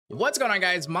What's going on,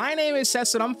 guys? My name is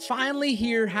Seso and I'm finally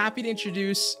here, happy to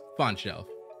introduce Fontshelf.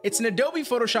 It's an Adobe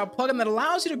Photoshop plugin that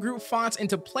allows you to group fonts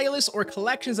into playlists or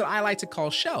collections that I like to call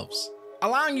shelves,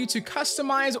 allowing you to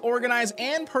customize, organize,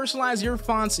 and personalize your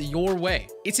fonts your way.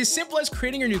 It's as simple as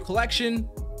creating your new collection,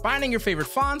 finding your favorite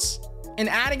fonts, and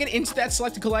adding it into that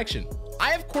selected collection.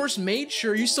 I, of course, made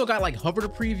sure you still got like hover to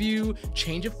preview,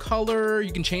 change of color,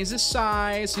 you can change the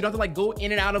size, so you don't have to like go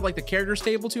in and out of like the characters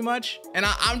table too much. And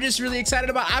I'm just really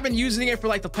excited about it. I've been using it for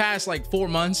like the past 4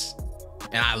 months,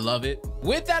 and I love it.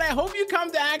 With that, I hope you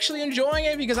come to actually enjoying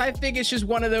it, because I think it's just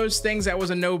one of those things that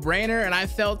was a no-brainer, and I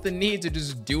felt the need to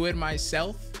just do it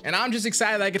myself. And I'm just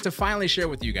excited that I get to finally share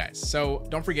with you guys. So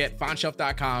don't forget,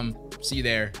 fontshelf.com. See you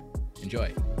there.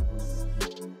 Enjoy.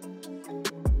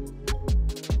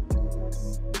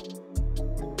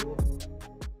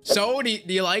 So do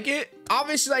you like it?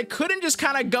 Obviously, I couldn't just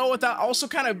kind of go without also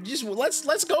kind of just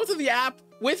let's go through the app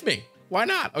with me. Why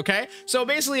not? Okay. So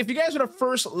basically, if you guys were to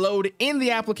first load in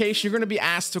the application, you're going to be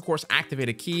asked to, of course, activate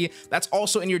a key. That's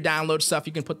also in your download stuff.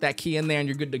 You can put that key in there and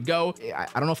you're good to go. I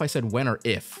don't know if I said when or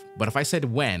if, but if I said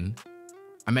when,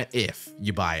 I meant if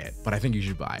you buy it, but I think you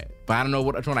should buy it. But I don't know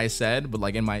which one I said, but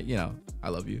like in my, I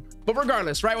love you. But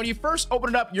regardless, right, when you first open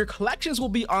it up, your collections will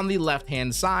be on the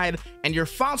left-hand side and your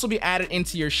fonts will be added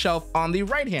into your shelf on the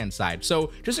right-hand side.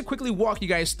 So just to quickly walk you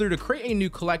guys through, to create a new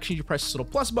collection, you press this little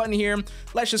plus button here.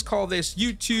 Let's just call this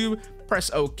YouTube. Press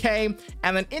OK,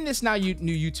 and then in this new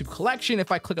YouTube collection,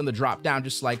 if I click on the drop down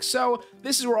just like so,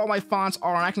 this is where all my fonts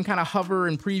are, and I can kind of hover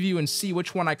and preview and see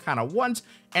which one I kind of want.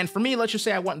 And for me, let's just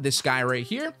say I want this guy right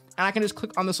here, and I can just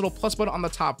click on this little plus button on the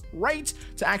top right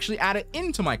to actually add it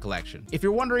into my collection. If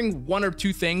you're wondering one or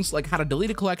two things like how to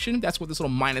delete a collection, that's what this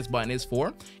little minus button is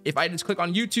for. If I just click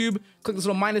on YouTube, click this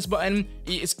little minus button,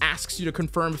 it asks you to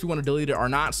confirm if you want to delete it or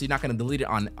not. So you're not going to delete it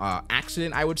on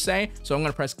accident, I would say. So I'm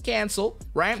going to press cancel,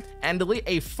 right? And delete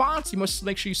a font, you must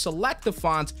make sure you select the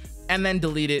font and then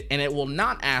delete it, and it will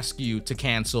not ask you to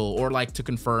cancel or to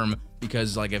confirm,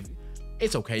 because if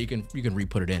it's okay, you can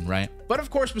re-put it in, right? But of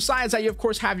course, besides that, you of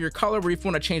course have your color, where if you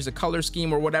want to change the color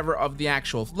scheme or whatever of the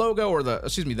actual logo, or the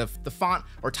font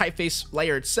or typeface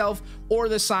layer itself, or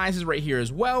the sizes right here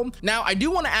as well. Now, I do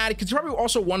want to add, because you're probably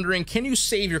also wondering, can you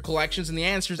save your collections? And the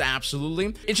answer is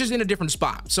absolutely. It's just in a different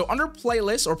spot. So under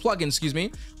playlists, or plugins, excuse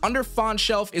me, under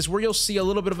Fontshelf is where you'll see a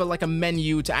little bit of a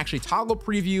menu to actually toggle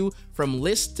preview from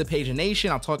list to pagination.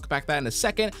 I'll talk about that in a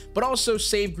second, but also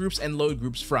save groups and load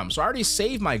groups from. So I already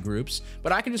saved my groups,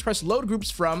 but I can just press load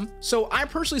groups from. So I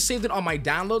personally saved it on my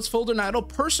downloads folder. Now it'll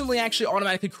personally actually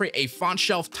automatically create a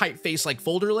Fontshelf typeface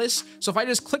folder list. So if I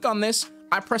just click on this,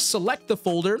 I press select the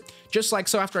folder, just like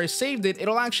so. After I saved it,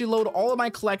 it'll actually load all of my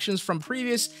collections from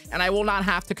previous, and I will not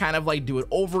have to kind of do it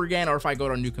over again, or if I go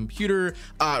to a new computer,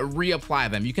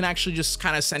 reapply them. You can actually just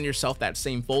kind of send yourself that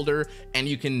same folder, and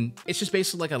you can, it's just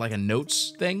basically like a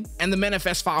notes thing, and the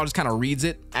manifest file just kind of reads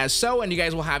it as so, and you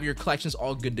guys will have your collections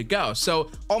all good to go.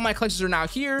 So all my collections are now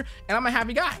here, and I'm a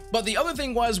happy guy. But the other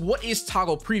thing was, what is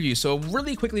toggle preview? So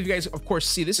really quickly, if you guys of course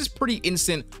see, this is pretty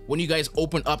instant when you guys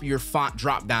open up your font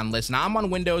drop down list. Now I'm on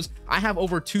Windows, I have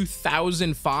over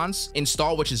 2,000 fonts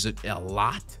installed, which is a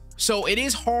lot. So it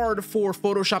is hard for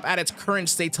Photoshop at its current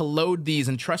state to load these.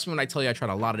 And trust me when I tell you, I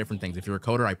tried a lot of different things. If you're a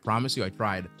coder, I promise you I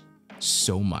tried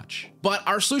so much. But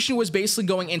our solution was basically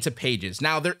going into pages.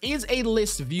 Now there is a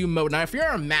list view mode. Now if you're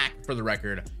on a Mac, for the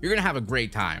record, you're gonna have a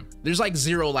great time. There's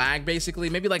zero lag,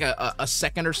 basically, maybe a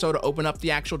second or so to open up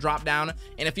the actual drop down.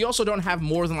 And if you also don't have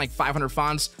more than 500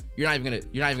 fonts, you're not even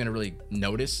gonna really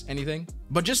notice anything.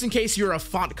 But just in case you're a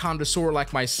font connoisseur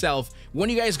like myself, when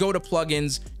you guys go to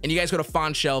plugins and you guys go to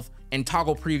Fontshelf and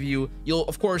toggle preview, you'll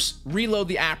of course reload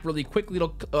the app really quickly.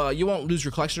 You won't lose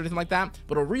your collection or anything like that,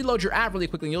 but it'll reload your app really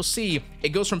quickly, and you'll see it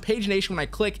goes from pagination when I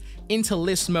click into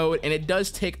list mode, and it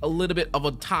does take a little bit of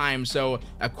a time. So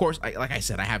of course, like I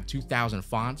said, I have 2,000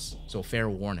 fonts, so fair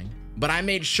warning. But I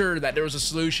made sure that there was a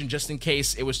solution just in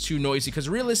case it was too noisy, because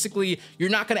realistically, you're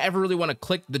not going to ever really want to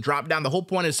click the drop down. The whole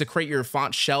point is to create your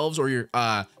font shelves or your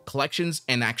collections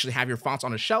and actually have your fonts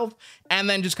on a shelf, and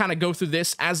then just kind of go through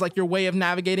this as your way of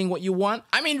navigating what you want.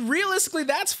 I mean, realistically,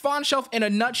 that's Fontshelf in a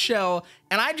nutshell.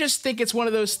 And I just think it's one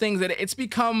of those things that it's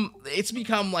become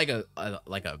like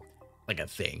a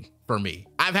thing for me.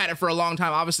 I've had it for a long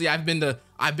time. Obviously, I've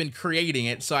been creating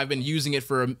it, so I've been using it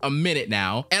for a minute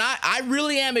now, and I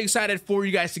really am excited for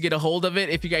you guys to get a hold of it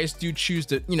if you guys do choose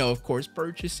to, of course,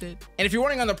 purchase it. And if you're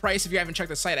wondering on the price, if you haven't checked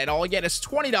the site at all yet, it's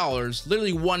 $20,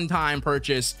 literally one-time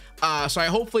purchase. So I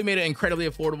hopefully made it incredibly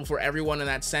affordable for everyone in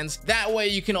that sense. That way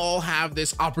you can all have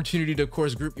this opportunity to, of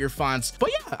course, group your fonts.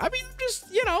 But yeah, I mean, just,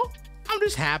 I'm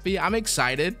just happy. I'm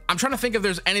excited. I'm trying to think if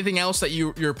there's anything else that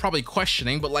you're probably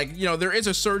questioning, but like, you know, there is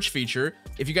a search feature.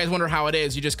 If you guys wonder how it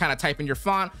is, you just kind of type in your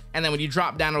font, and then when you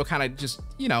drop down, it'll kind of just,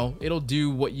 you know, it'll do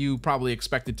what you probably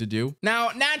expect it to do. Now,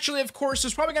 naturally, of course,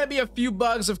 there's probably going to be a few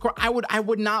bugs. Of course, I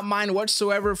would not mind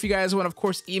whatsoever if you guys want, of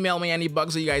course, email me any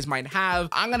bugs that you guys might have.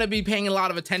 I'm going to be paying a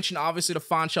lot of attention, obviously, to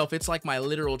Fontshelf. It's like my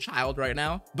literal child right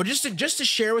now. But just to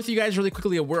share with you guys really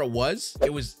quickly where it was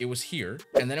here,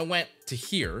 and then it went to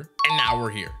here, and now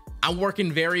we're here. I'm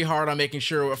working very hard on making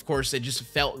sure, of course, it just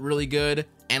felt really good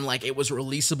and like it was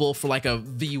releasable for like a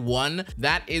V1.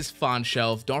 That is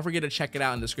Fontshelf. Don't forget to check it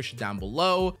out in the description down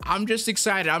below. I'm just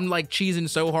excited. I'm like cheesing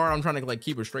so hard. I'm trying to like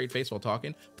keep a straight face while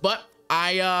talking. But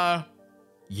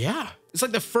yeah, it's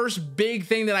like the first big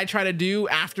thing that I try to do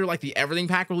after like the Everything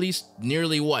Pack release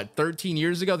nearly what, 13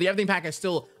 years ago. The Everything Pack is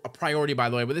still a priority, by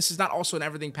the way, but this is not also an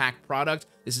Everything Pack product.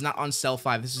 This is not on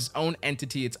Sell5. This is its own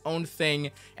entity, its own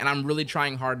thing. And I'm really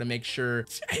trying hard to make sure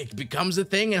it becomes a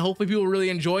thing and hopefully people really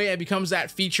enjoy it. It becomes that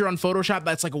feature on Photoshop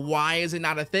that's like, why is it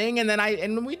not a thing? And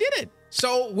then we did it.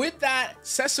 So with that,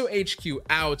 Seso HQ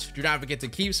out. Do not forget to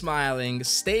keep smiling,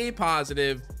 stay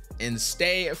positive, and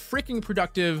stay freaking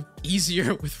productive.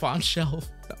 Easier with Fontshelf.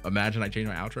 Imagine I changed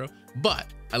my outro, but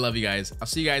I love you guys. I'll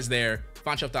see you guys there.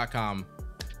 Fontshelf.com.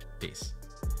 Peace.